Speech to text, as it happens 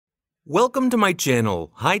Welcome to my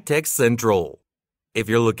channel, High Tech Central. If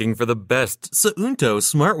you're looking for the best Suunto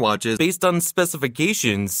smartwatches based on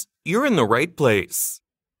specifications, you're in the right place.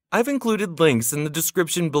 I've included links in the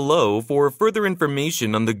description below for further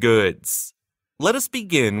information on the goods. Let us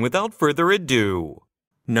begin without further ado.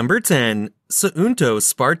 Number 10. Suunto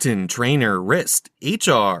Spartan Trainer Wrist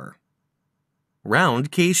HR.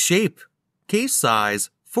 Round case shape. Case size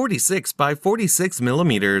 46 by 46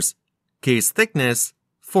 millimeters. Case thickness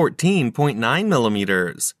 14.9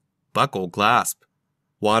 millimeters. Buckle clasp.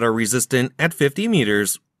 Water resistant at 50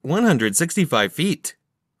 meters, 165 feet.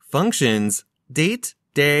 Functions: date,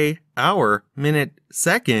 day, hour, minute,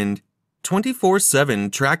 second. 24/7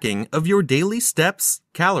 tracking of your daily steps,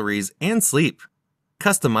 calories, and sleep.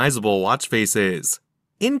 Customizable watch faces.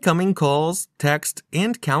 Incoming calls, text,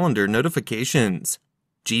 and calendar notifications.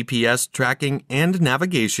 GPS tracking and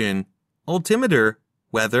navigation. Altimeter,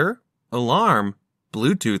 weather, alarm,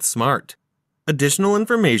 Bluetooth smart. Additional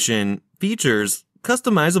information, features,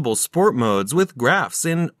 customizable sport modes with graphs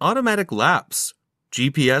and automatic laps.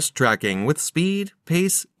 GPS tracking with speed,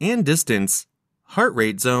 pace, and distance. Heart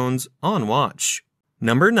rate zones on watch.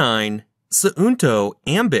 Number 9. Suunto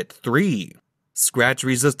Ambit 3.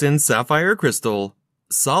 Scratch-resistant sapphire crystal.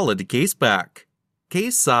 Solid case back.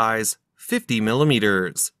 Case size 50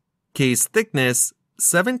 millimeters. Case thickness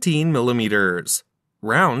 17 millimeters.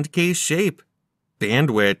 Round case shape.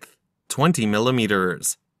 Bandwidth 20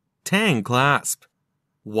 millimeters. Tang clasp.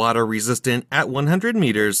 Water resistant at 100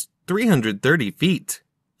 meters, 330 feet.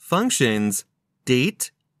 Functions: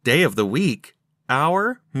 date, day of the week,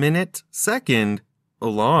 hour, minute, second,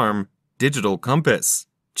 alarm, digital compass,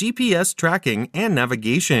 GPS tracking and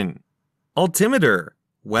navigation. Altimeter,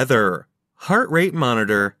 weather, heart rate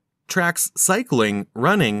monitor, tracks cycling,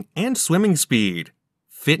 running, and swimming speed.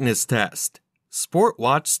 Fitness test, sport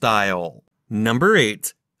watch style. Number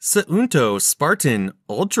 8. Suunto Spartan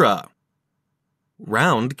Ultra.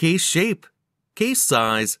 Round case shape. Case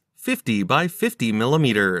size 50 by 50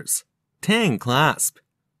 millimeters. Tang clasp.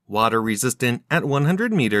 Water resistant at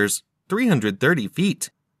 100 meters, 330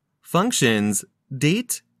 feet. Functions: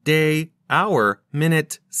 date, day, hour,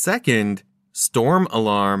 minute, second, storm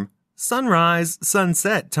alarm, sunrise,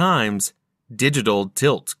 sunset times, digital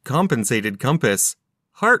tilt compensated compass,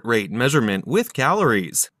 heart rate measurement with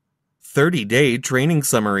calories. 30-day training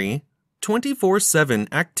summary, 24/7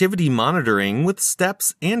 activity monitoring with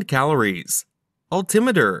steps and calories,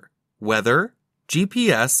 altimeter, weather,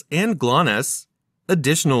 GPS and GLONASS,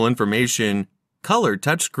 additional information, color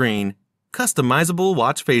touchscreen, customizable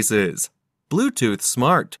watch faces, Bluetooth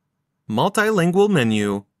smart, multilingual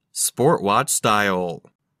menu, sport watch style.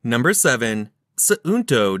 Number 7.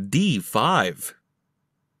 Suunto D5.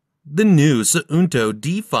 The new Suunto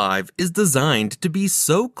D5 is designed to be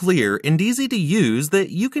so clear and easy to use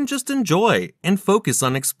that you can just enjoy and focus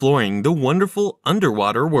on exploring the wonderful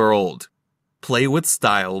underwater world. Play with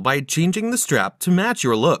style by changing the strap to match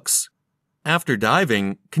your looks. After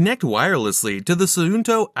diving, connect wirelessly to the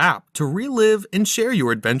Suunto app to relive and share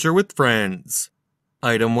your adventure with friends.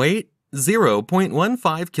 Item weight: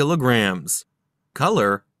 0.15 kilograms.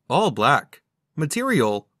 Color: all black.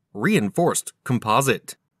 Material: reinforced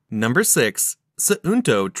composite. Number 6.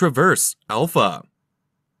 Suunto Traverse Alpha.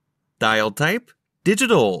 Dial type: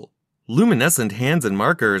 digital. Luminescent hands and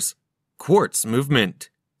markers. Quartz movement.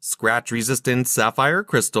 Scratch-resistant sapphire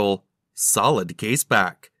crystal. Solid case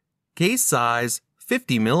back. Case size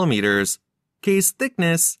 50 millimeters. Case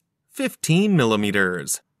thickness 15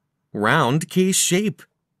 millimeters. Round case shape.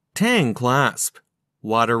 Tang clasp.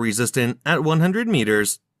 Water resistant at 100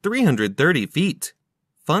 meters, 330 feet.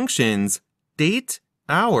 Functions: date,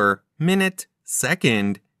 hour, minute,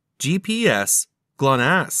 second, GPS,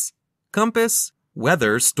 GLONASS, compass,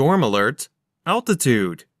 weather storm alert,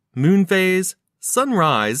 altitude, moon phase,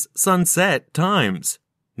 sunrise, sunset times,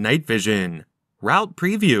 night vision, route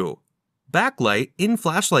preview, backlight in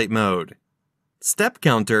flashlight mode, step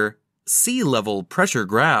counter, sea level pressure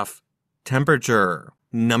graph, temperature.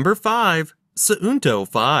 Number 5. Suunto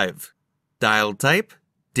 5. Dial type: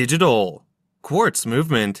 digital. Quartz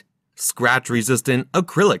movement. Scratch-resistant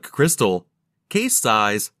acrylic crystal. Case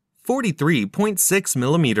size 43.6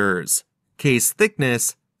 millimeters. Case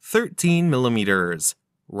thickness 13 millimeters.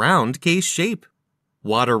 Round case shape.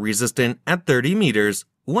 Water resistant at 30 meters,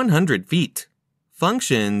 100 feet.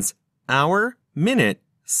 Functions: hour, minute,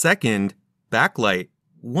 second, backlight,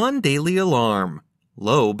 one daily alarm,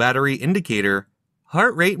 low battery indicator,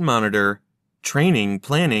 heart rate monitor, training,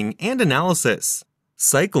 planning, and analysis.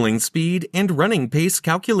 Cycling speed and running pace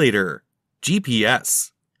calculator,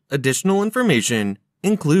 GPS. Additional information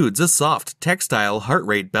includes a soft textile heart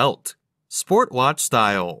rate belt, sport watch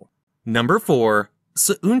style. Number 4.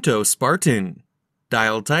 Suunto Spartan.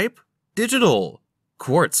 Dial type, digital.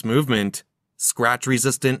 Quartz movement.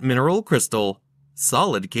 Scratch-resistant mineral crystal.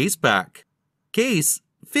 Solid case back. Case,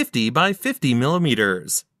 50 by 50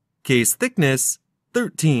 millimeters. Case thickness,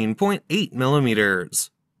 13.8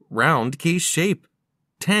 millimeters. Round case shape.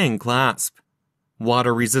 Tang clasp.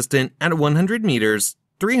 Water resistant at 100 meters,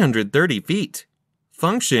 330 feet.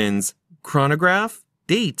 Functions, chronograph,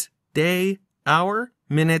 date, day, hour,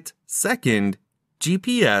 minute, second,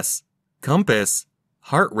 GPS, compass,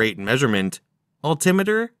 heart rate measurement,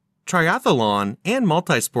 altimeter, triathlon, and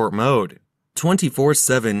multisport mode.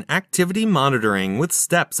 24/7 activity monitoring with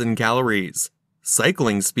steps and calories.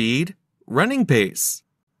 Cycling speed, running pace.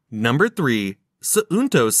 Number 3.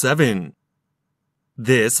 Suunto 7.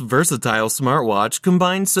 This versatile smartwatch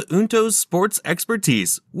combines Suunto's sports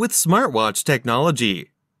expertise with smartwatch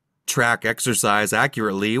technology. Track exercise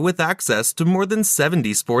accurately with access to more than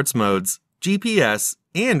 70 sports modes, GPS,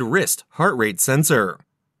 and wrist heart rate sensor.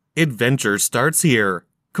 Adventure starts here.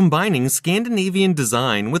 Combining Scandinavian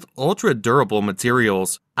design with ultra-durable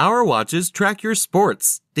materials, our watches track your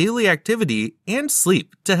sports, daily activity, and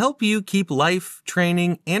sleep to help you keep life,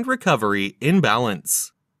 training, and recovery in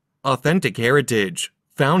balance. Authentic heritage.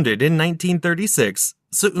 Founded in 1936,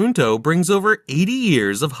 Suunto brings over 80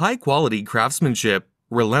 years of high-quality craftsmanship,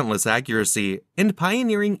 relentless accuracy, and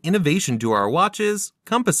pioneering innovation to our watches,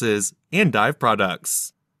 compasses, and dive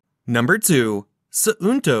products. Number 2.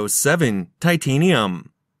 Suunto 7 Titanium.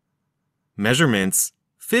 Measurements,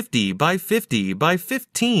 50 by 50 by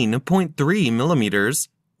 15.3 millimeters,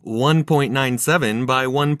 1.97 by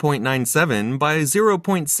 1.97 by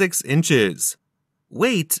 0.6 inches.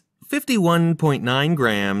 Weight, 51.9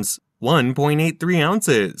 grams, 1.83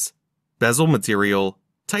 ounces. Bezel material,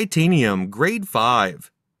 titanium grade 5.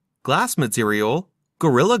 Glass material,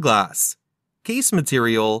 Gorilla Glass. Case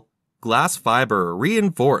material, glass fiber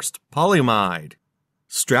reinforced polyamide.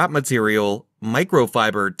 Strap material,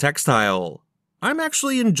 microfiber textile. I'm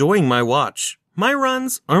actually enjoying my watch. My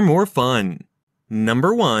runs are more fun.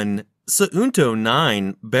 Number 1. Suunto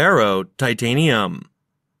 9 Barrow Titanium.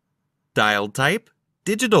 Dial type,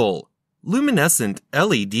 digital. Luminescent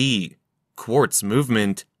LED. Quartz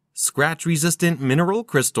movement. Scratch-resistant mineral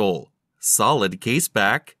crystal. Solid case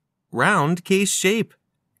back. Round case shape.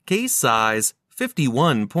 Case size,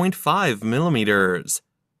 51.5 millimeters.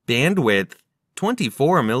 Bandwidth,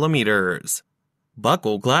 24 millimeters.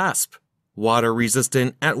 Buckle clasp. Water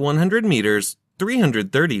resistant at 100 meters,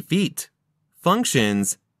 330 feet.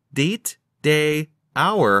 Functions, date, day,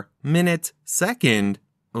 hour, minute, second,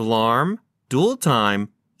 alarm, dual time,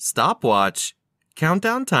 stopwatch,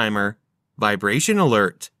 countdown timer, vibration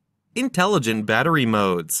alert, intelligent battery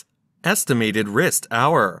modes, estimated wrist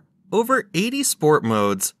hour, over 80 sport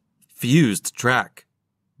modes, fused track,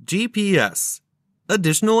 GPS,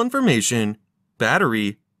 additional information,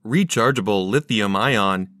 battery, rechargeable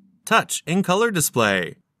lithium-ion, touch and color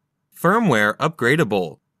display, firmware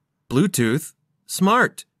upgradable, Bluetooth,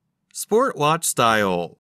 smart, sport watch style.